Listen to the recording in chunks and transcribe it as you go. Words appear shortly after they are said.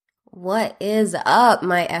What is up,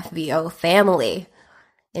 my FVO family?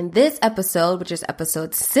 In this episode, which is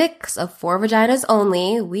episode 6 of 4 Vaginas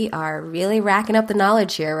Only, we are really racking up the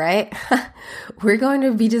knowledge here, right? We're going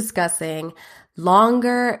to be discussing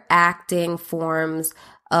longer acting forms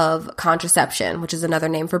of contraception, which is another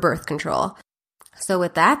name for birth control. So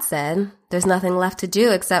with that said, there's nothing left to do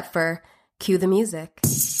except for cue the music.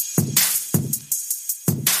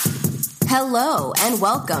 Hello and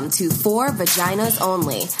welcome to 4 Vaginas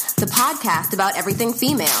Only, the podcast about everything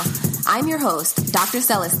female. I'm your host, Dr.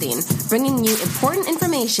 Celestine, bringing you important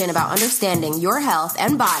information about understanding your health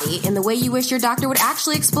and body in the way you wish your doctor would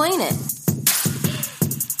actually explain it.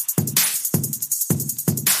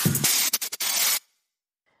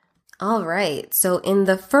 All right, so in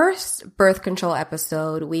the first birth control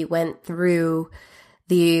episode, we went through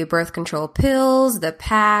the birth control pills, the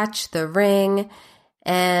patch, the ring,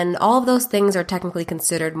 and all of those things are technically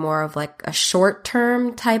considered more of like a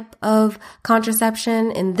short-term type of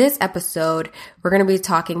contraception. In this episode, we're going to be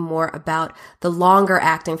talking more about the longer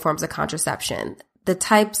acting forms of contraception, the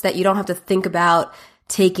types that you don't have to think about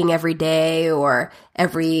taking every day or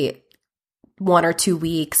every 1 or 2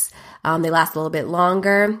 weeks. They last a little bit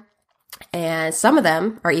longer, and some of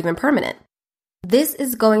them are even permanent. This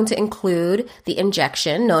is going to include the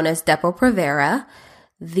injection known as Depo-Provera,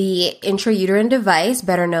 the intrauterine device,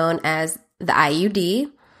 better known as the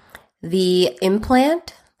IUD, the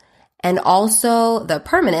implant, and also the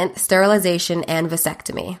permanent sterilization and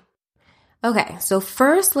vasectomy. Okay, so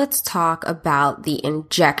first let's talk about the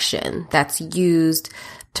injection that's used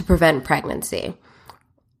to prevent pregnancy.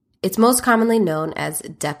 It's most commonly known as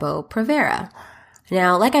Depo-Provera.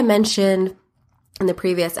 Now, like I mentioned in the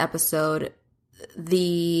previous episode,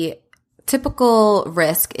 the typical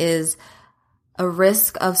risk is a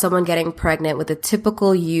risk of someone getting pregnant with a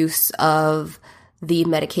typical use of the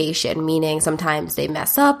medication, meaning sometimes they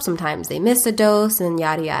mess up, sometimes they miss a dose, and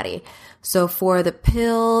yada yada. So for the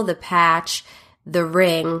pill, the patch, the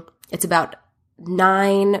ring, it's about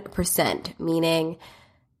 9%, meaning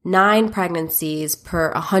 9 pregnancies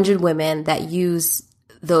per 100 women that use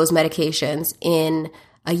those medications in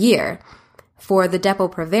a year. For the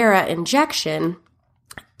Depo-Provera injection,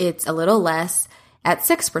 it's a little less at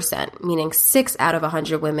 6%, meaning 6 out of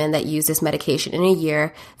 100 women that use this medication in a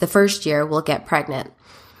year, the first year, will get pregnant.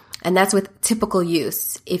 And that's with typical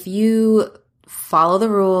use. If you follow the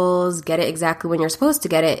rules, get it exactly when you're supposed to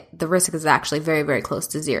get it, the risk is actually very, very close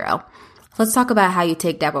to 0. Let's talk about how you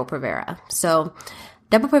take Depo-Provera. So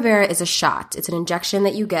Depo-Provera is a shot. It's an injection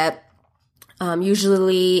that you get.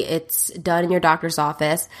 Usually it's done in your doctor's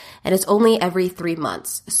office, and it's only every 3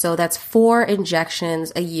 months. So that's 4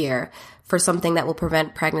 injections a year for something that will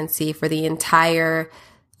prevent pregnancy for the entire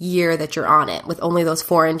year that you're on it, with only those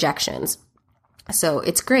 4 injections. So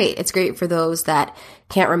it's great. It's great for those that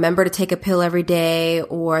can't remember to take a pill every day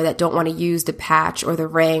or that don't want to use the patch or the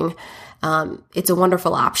ring. It's a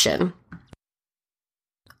wonderful option.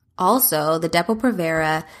 Also, the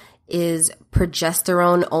Depo-Provera is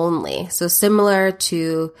progesterone only. So similar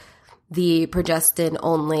to the progestin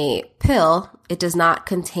only pill, it does not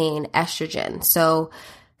contain estrogen. So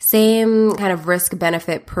same kind of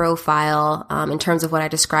risk-benefit profile in terms of what I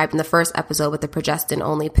described in the first episode with the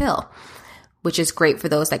progestin-only pill, which is great for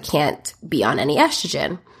those that can't be on any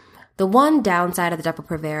estrogen. The one downside of the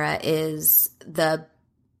Depo-Provera is the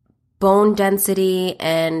bone density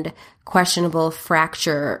and questionable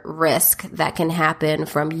fracture risk that can happen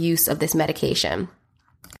from use of this medication.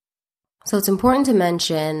 So it's important to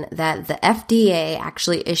mention that the FDA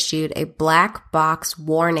actually issued a black box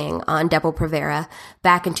warning on Depo-Provera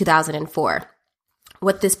back in 2004.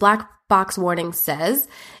 What this black box warning says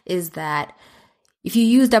is that if you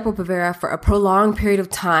use Depo-Provera for a prolonged period of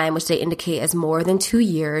time, which they indicate as more than 2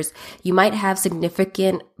 years, you might have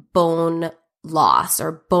significant bone loss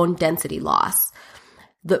or bone density loss,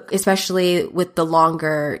 especially with the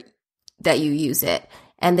longer that you use it.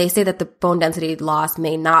 And they say that the bone density loss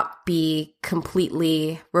may not be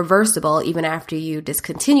completely reversible even after you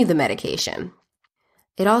discontinue the medication.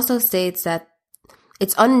 It also states that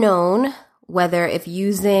it's unknown whether if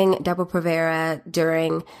using Depo-Provera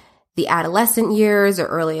during the adolescent years or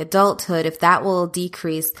early adulthood, if that will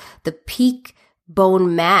decrease the peak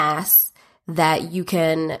bone mass that you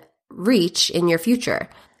can reach in your future.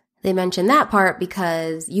 They mention that part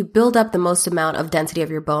because you build up the most amount of density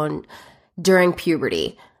of your bone during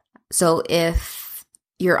puberty. So if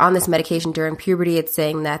you're on this medication during puberty, it's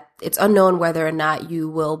saying that it's unknown whether or not you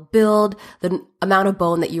will build the amount of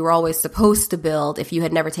bone that you were always supposed to build if you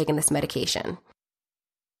had never taken this medication.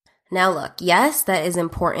 Now look, yes, that is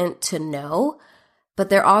important to know, but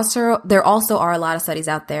there also are a lot of studies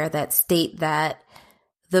out there that state that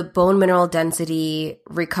the bone mineral density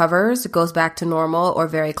recovers, goes back to normal or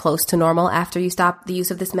very close to normal after you stop the use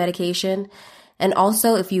of this medication. And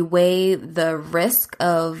also, if you weigh the risk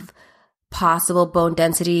of possible bone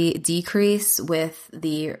density decrease with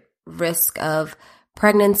the risk of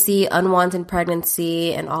pregnancy, unwanted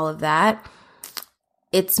pregnancy, and all of that,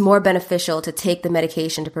 it's more beneficial to take the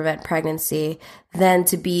medication to prevent pregnancy than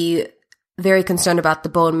to be very concerned about the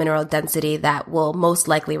bone mineral density that will most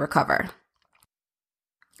likely recover.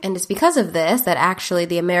 And it's because of this that actually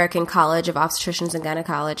the American College of Obstetricians and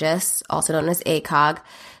Gynecologists, also known as ACOG,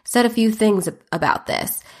 said a few things about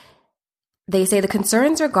this. They say the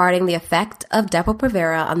concerns regarding the effect of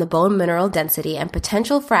Depo-Provera on the bone mineral density and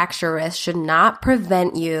potential fracture risk should not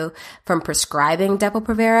prevent you from prescribing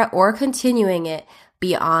Depo-Provera or continuing it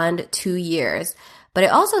beyond 2 years. But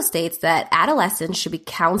it also states that adolescents should be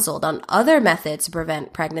counseled on other methods to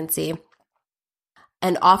prevent pregnancy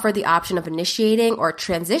and offer the option of initiating or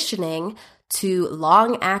transitioning to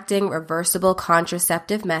long-acting reversible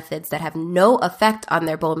contraceptive methods that have no effect on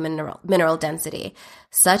their bone mineral density,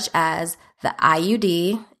 such as the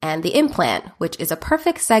IUD and the implant, which is a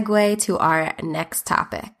perfect segue to our next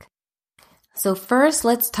topic. So first,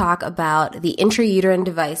 let's talk about the intrauterine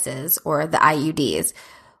devices, or the IUDs,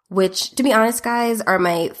 which, to be honest, guys, are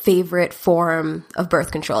my favorite form of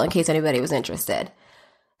birth control, in case anybody was interested.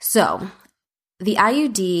 So the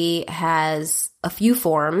IUD has a few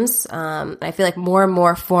forms. I feel like more and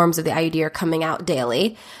more forms of the IUD are coming out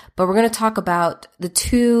daily, but we're going to talk about the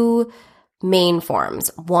two main forms.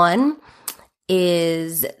 One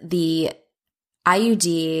is the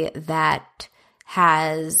IUD that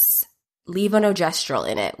has levonorgestrel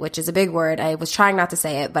in it, which is a big word. I was trying not to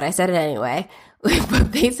say it, but I said it anyway.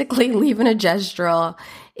 But basically, levonorgestrel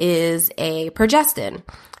is a progestin,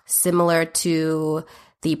 similar to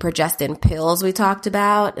the progestin pills we talked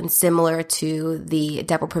about, and similar to the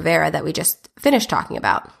Depo-Provera that we just finished talking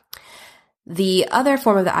about. The other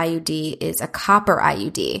form of the IUD is a copper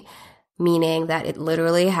IUD, meaning that it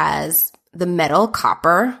literally has the metal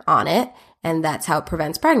copper on it, and that's how it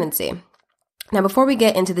prevents pregnancy. Now, before we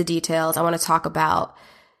get into the details, I want to talk about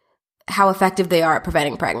how effective they are at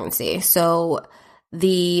preventing pregnancy. So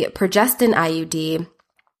the progestin IUD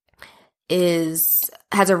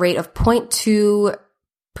has a rate of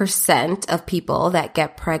 0.2% of people that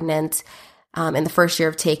get pregnant in the first year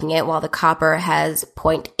of taking it, while the copper has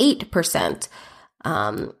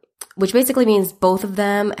 0.8%, which basically means both of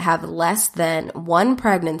them have less than one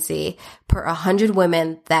pregnancy per 100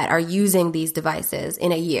 women that are using these devices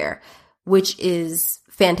in a year, which is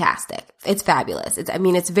fantastic. It's fabulous.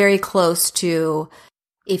 It's very close to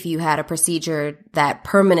if you had a procedure that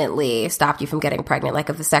permanently stopped you from getting pregnant, like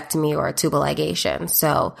a vasectomy or a tubal ligation.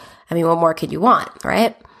 So, what more could you want,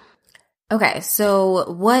 right? Okay,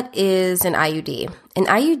 so what is an IUD? An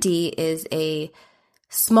IUD is a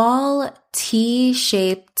small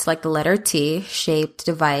T-shaped, like the letter T, shaped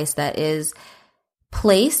device that is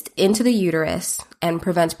placed into the uterus and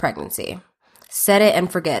prevents pregnancy. Set it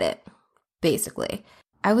and forget it, basically.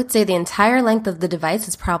 I would say the entire length of the device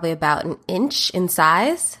is probably about an inch in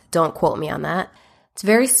size. Don't quote me on that. It's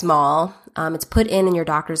very small. It's put in your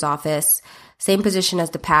doctor's office. Same position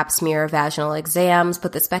as the pap smear vaginal exams.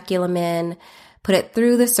 Put the speculum in, put it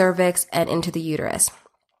through the cervix and into the uterus.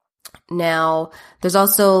 Now, there's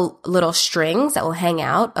also little strings that will hang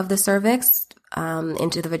out of the cervix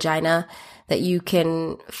into the vagina that you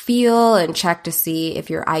can feel and check to see if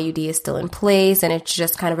your IUD is still in place. And it's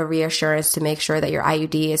just kind of a reassurance to make sure that your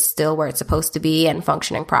IUD is still where it's supposed to be and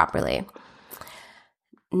functioning properly.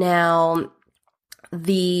 Now,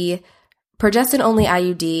 the progestin-only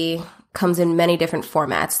IUD comes in many different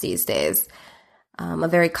formats these days. A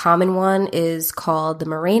very common one is called the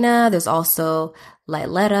Mirena. There's also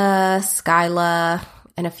Liletta, Skyla,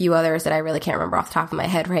 and a few others that I really can't remember off the top of my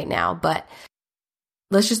head right now. But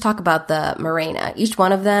let's just talk about the Mirena. Each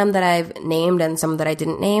one of them that I've named and some that I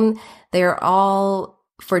didn't name, they are all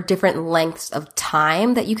for different lengths of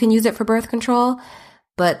time that you can use it for birth control.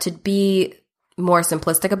 But to be more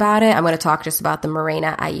simplistic about it, I'm going to talk just about the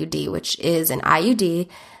Mirena IUD, which is an IUD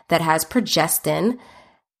that has progestin,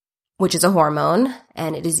 which is a hormone,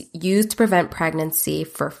 and it is used to prevent pregnancy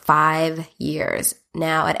for 5 years.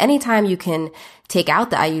 Now, at any time you can take out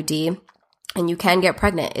the IUD and you can get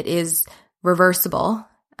pregnant. It is reversible.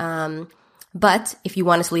 But if you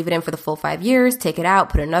want to leave it in for the full 5 years, take it out,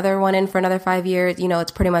 put another one in for another 5 years,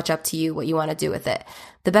 it's pretty much up to you what you want to do with it.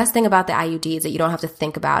 The best thing about the IUD is that you don't have to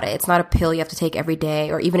think about it. It's not a pill you have to take every day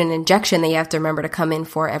or even an injection that you have to remember to come in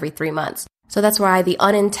for every 3 months. So that's why the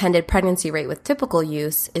unintended pregnancy rate with typical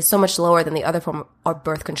use is so much lower than the other form of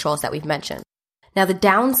birth controls that we've mentioned. Now, the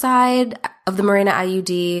downside of the Mirena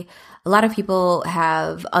IUD, a lot of people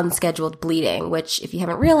have unscheduled bleeding, which, if you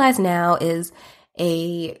haven't realized now, is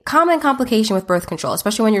a common complication with birth control,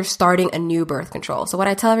 especially when you're starting a new birth control. So what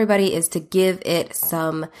I tell everybody is to give it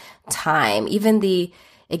some time. Even the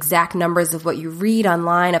exact numbers of what you read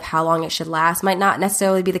online of how long it should last might not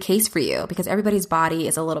necessarily be the case for you, because everybody's body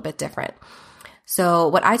is a little bit different. So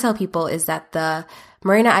what I tell people is that the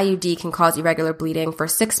Mirena IUD can cause irregular bleeding for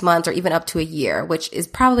 6 months or even up to a year, which is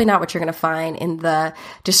probably not what you're going to find in the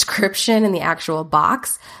description in the actual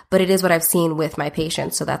box, but it is what I've seen with my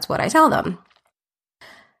patients, so that's what I tell them.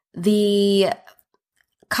 The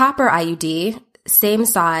copper IUD, same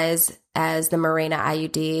size as the Mirena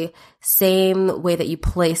IUD, same way that you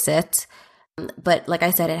place it, but like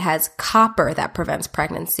I said, it has copper that prevents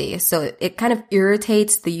pregnancy. So it kind of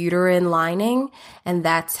irritates the uterine lining, and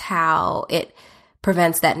that's how it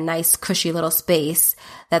prevents that nice cushy little space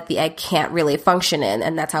that the egg can't really function in,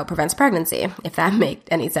 and that's how it prevents pregnancy, if that makes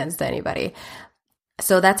any sense to anybody.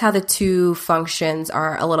 So that's how the two functions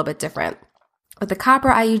are a little bit different. With the copper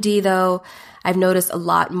IUD, though, I've noticed a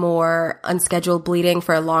lot more unscheduled bleeding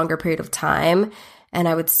for a longer period of time, and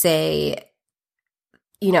I would say,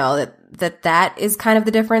 that is kind of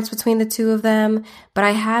the difference between the two of them. But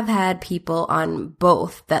I have had people on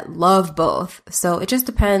both that love both. So it just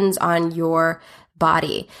depends on your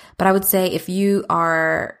body. But I would say if you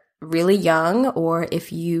are really young, or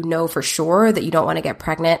if you know for sure that you don't want to get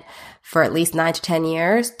pregnant for at least 9 to 10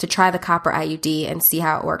 years, to try the copper IUD and see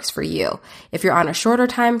how it works for you. If you're on a shorter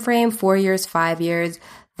time frame, 4 years, 5 years,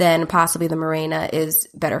 then possibly the Mirena is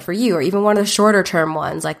better for you, or even one of the shorter term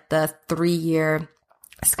ones, like the 3-year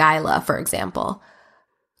Skyla, for example.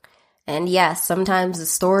 And yes, sometimes the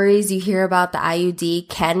stories you hear about the IUD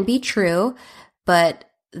can be true, but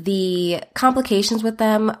the complications with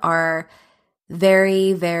them are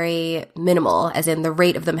very, very minimal, as in the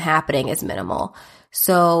rate of them happening is minimal.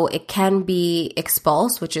 So it can be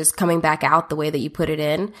expulsed, which is coming back out the way that you put it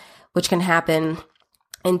in, which can happen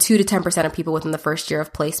in 2 to 10% of people within the first year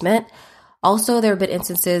of placement. Also, there have been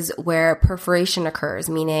instances where perforation occurs,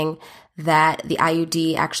 meaning that the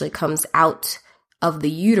IUD actually comes out of the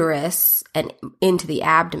uterus and into the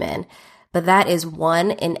abdomen. But that is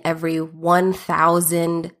 1 in every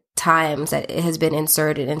 1,000 times that it has been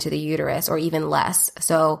inserted into the uterus, or even less.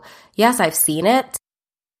 So yes, I've seen it,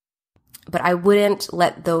 but I wouldn't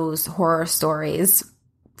let those horror stories,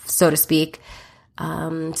 so to speak,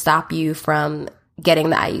 stop you from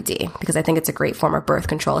getting the IUD, because I think it's a great form of birth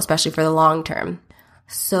control, especially for the long term.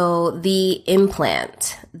 So the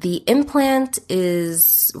implant. The implant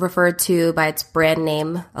is referred to by its brand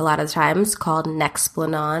name a lot of times, called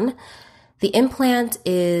Nexplanon. The implant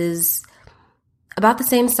is about the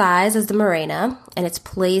same size as the Mirena, and it's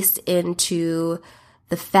placed into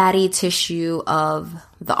the fatty tissue of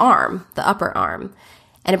the arm, the upper arm,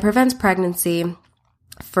 and it prevents pregnancy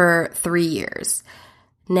for 3 years.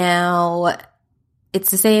 Now,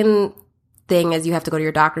 it's the same thing as you have to go to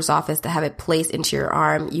your doctor's office to have it placed into your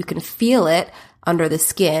arm. You can feel it under the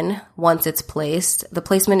skin once it's placed. The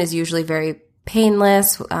placement is usually very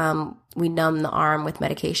painless. We numb the arm with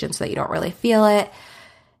medication so that you don't really feel it.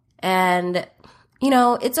 And,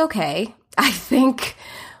 it's okay. I think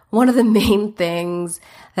one of the main things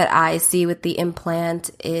that I see with the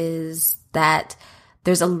implant is that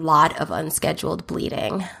there's a lot of unscheduled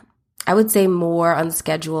bleeding. I would say more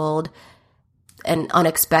unscheduled and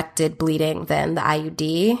unexpected bleeding than the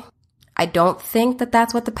IUD. I don't think that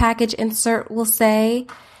that's what the package insert will say.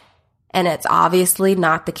 And it's obviously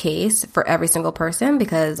not the case for every single person,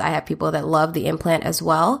 because I have people that love the implant as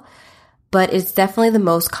well. But it's definitely the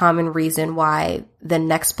most common reason why the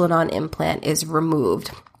Nexplanon implant is removed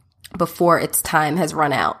before its time has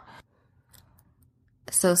run out.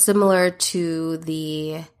 So similar to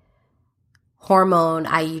the hormone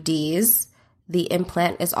IUDs, the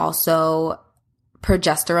implant is also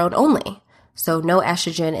progesterone only, so no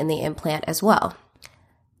estrogen in the implant as well.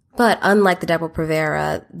 But unlike the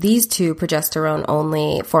Depo-Provera, these two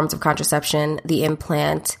progesterone-only forms of contraception, the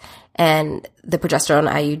implant and the progesterone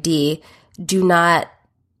IUD, do not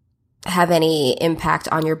have any impact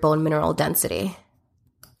on your bone mineral density.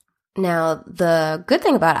 Now, the good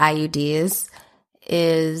thing about IUDs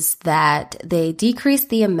is that they decrease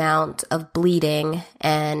the amount of bleeding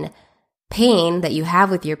and pain that you have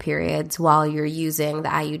with your periods while you're using the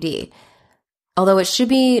IUD. Although it should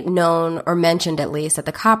be known, or mentioned at least, that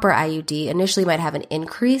the copper IUD initially might have an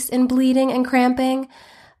increase in bleeding and cramping,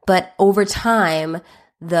 but over time,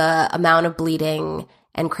 the amount of bleeding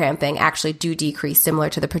and cramping actually do decrease, similar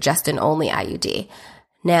to the progestin-only IUD.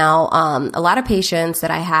 Now, a lot of patients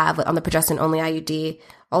that I have on the progestin-only IUD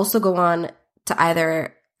also go on to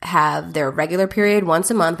either have their regular period once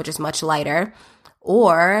a month, which is much lighter,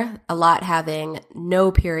 or a lot having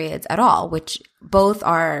no periods at all, which both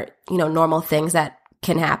are, normal things that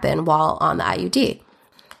can happen while on the IUD.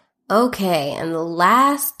 Okay, and the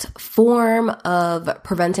last form of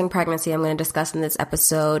preventing pregnancy I'm going to discuss in this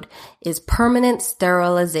episode is permanent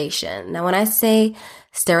sterilization. Now, when I say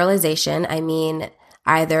sterilization, I mean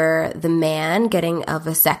either the man getting a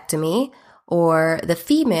vasectomy or the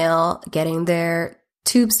female getting their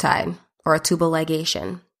tubes tied or a tubal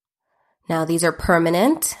ligation. Now, these are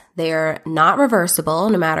permanent. They are not reversible,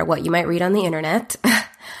 no matter what you might read on the internet.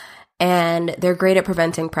 And they're great at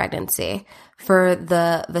preventing pregnancy. For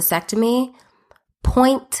the vasectomy,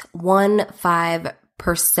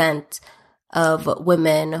 0.15% of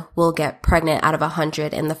women will get pregnant out of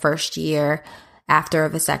 100 in the first year after a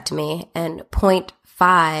vasectomy, and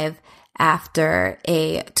 0.5 after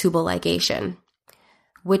a tubal ligation,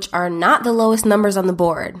 which are not the lowest numbers on the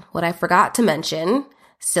board. What I forgot to mention,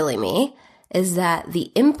 silly me, is that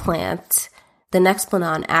the implant, the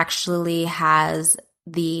Nexplanon, actually has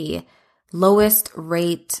the lowest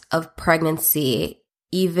rate of pregnancy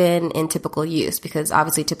even in typical use, because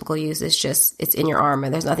obviously typical use is just, it's in your arm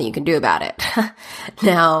and there's nothing you can do about it.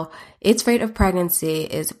 Now, its rate of pregnancy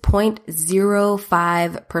is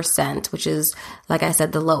 0.05%, which is, like I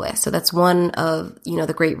said, the lowest. So that's one of,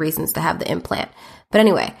 the great reasons to have the implant. But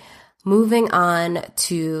anyway, moving on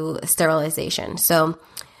to sterilization. So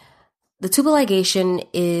the tubal ligation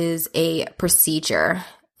is a procedure.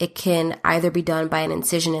 It can either be done by an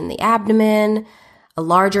incision in the abdomen, a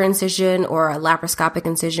larger incision, or a laparoscopic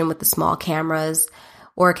incision with the small cameras,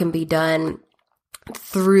 or it can be done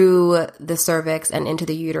through the cervix and into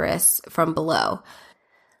the uterus from below.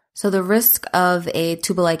 So the risk of a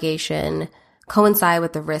tubal ligation coincide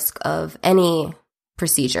with the risk of any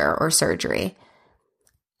procedure or surgery.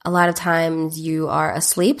 A lot of times you are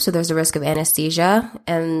asleep, so there's a risk of anesthesia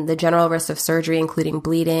and the general risk of surgery, including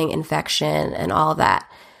bleeding, infection, and all of that.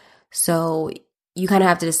 So you kind of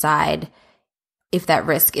have to decide if that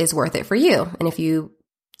risk is worth it for you. And if you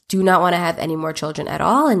do not want to have any more children at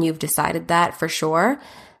all, and you've decided that for sure,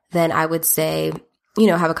 then I would say,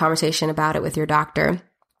 have a conversation about it with your doctor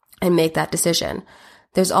and make that decision.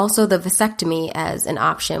 There's also the vasectomy as an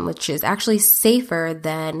option, which is actually safer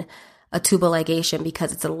than a tubal ligation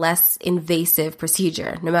because it's a less invasive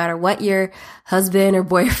procedure. No matter what your husband or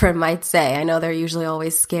boyfriend might say, I know they're usually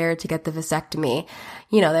always scared to get the vasectomy.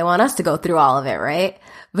 They want us to go through all of it, right?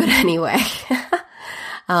 But anyway,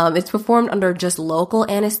 it's performed under just local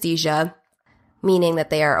anesthesia, meaning that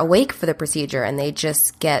they are awake for the procedure and they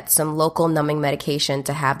just get some local numbing medication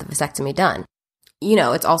to have the vasectomy done.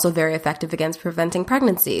 It's also very effective against preventing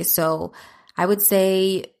pregnancy. So I would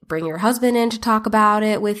say bring your husband in to talk about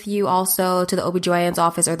it with you also to the OBGYN's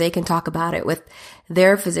office, or they can talk about it with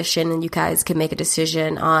their physician and you guys can make a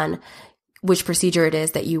decision on which procedure it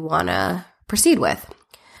is that you want to proceed with.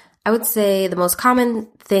 I would say the most common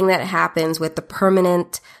thing that happens with the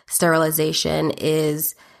permanent sterilization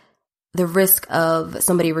is the risk of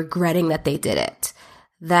somebody regretting that they did it.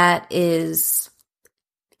 That is,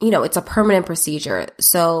 it's a permanent procedure.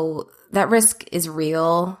 So that risk is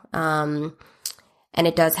real. And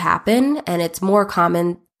it does happen, and it's more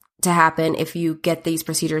common to happen if you get these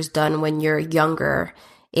procedures done when you're younger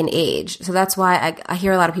in age. So that's why I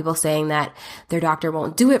hear a lot of people saying that their doctor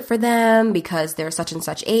won't do it for them because they're such and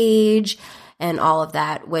such age and all of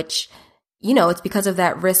that, which, it's because of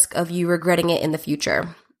that risk of you regretting it in the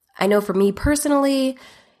future. I know for me personally,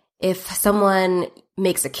 if someone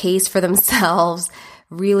makes a case for themselves,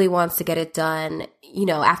 really wants to get it done,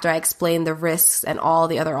 after I explain the risks and all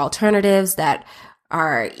the other alternatives that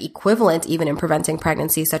are equivalent even in preventing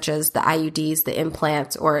pregnancy, such as the IUDs, the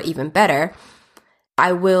implants, or even better,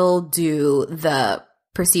 I will do the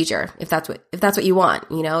procedure if that's what you want.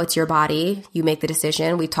 It's your body. You make the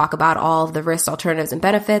decision. We talk about all of the risks, alternatives, and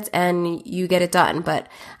benefits, and you get it done. But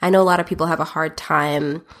I know a lot of people have a hard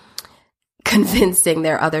time convincing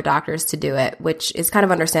their other doctors to do it, which is kind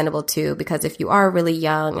of understandable too, because if you are really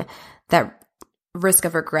young, that risk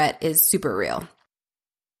of regret is super real.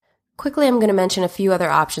 Quickly, I'm going to mention a few other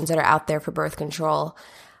options that are out there for birth control.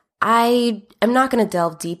 I am not going to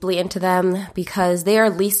delve deeply into them because they are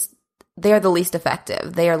the least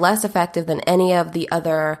effective. They are less effective than any of the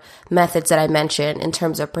other methods that I mentioned in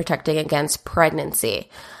terms of protecting against pregnancy.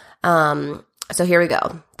 So here we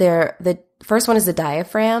go. The first one is the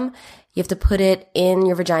diaphragm. You have to put it in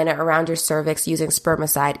your vagina around your cervix using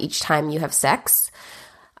spermicide each time you have sex.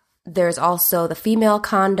 There's also the female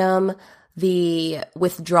condom, the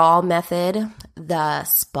withdrawal method, the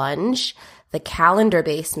sponge, the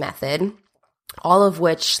calendar-based method, all of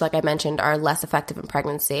which, like I mentioned, are less effective in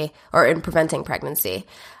pregnancy or in preventing pregnancy.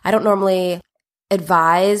 I don't normally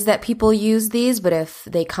advise that people use these, but if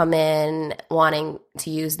they come in wanting to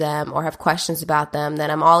use them or have questions about them,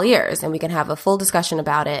 then I'm all ears and we can have a full discussion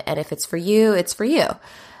about it. And if it's for you, it's for you.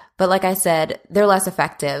 But like I said, they're less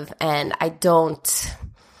effective and I don't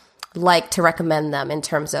like to recommend them in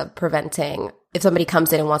terms of preventing if somebody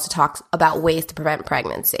comes in and wants to talk about ways to prevent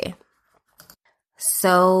pregnancy.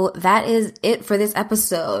 So that is it for this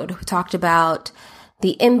episode. We talked about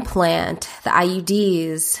the implant, the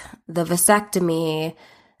IUDs, the vasectomy,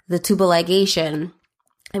 the tubal ligation.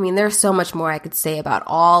 I mean, there's so much more I could say about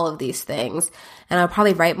all of these things, and I'll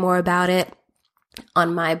probably write more about it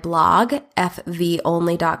on my blog,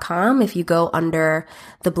 fvonly.com, if you go under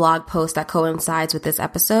the blog post that coincides with this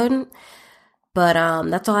episode. But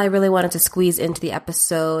that's all I really wanted to squeeze into the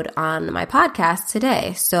episode on my podcast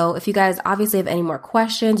today. So if you guys obviously have any more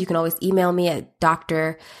questions, you can always email me at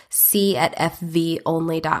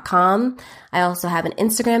drc@fvonly.com. I also have an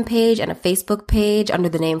Instagram page and a Facebook page under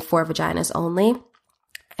the name For Vaginas Only.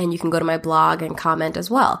 And you can go to my blog and comment as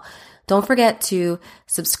well. Don't forget to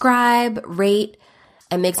subscribe, rate,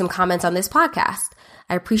 and make some comments on this podcast.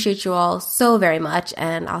 I appreciate you all so very much,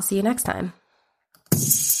 and I'll see you next time.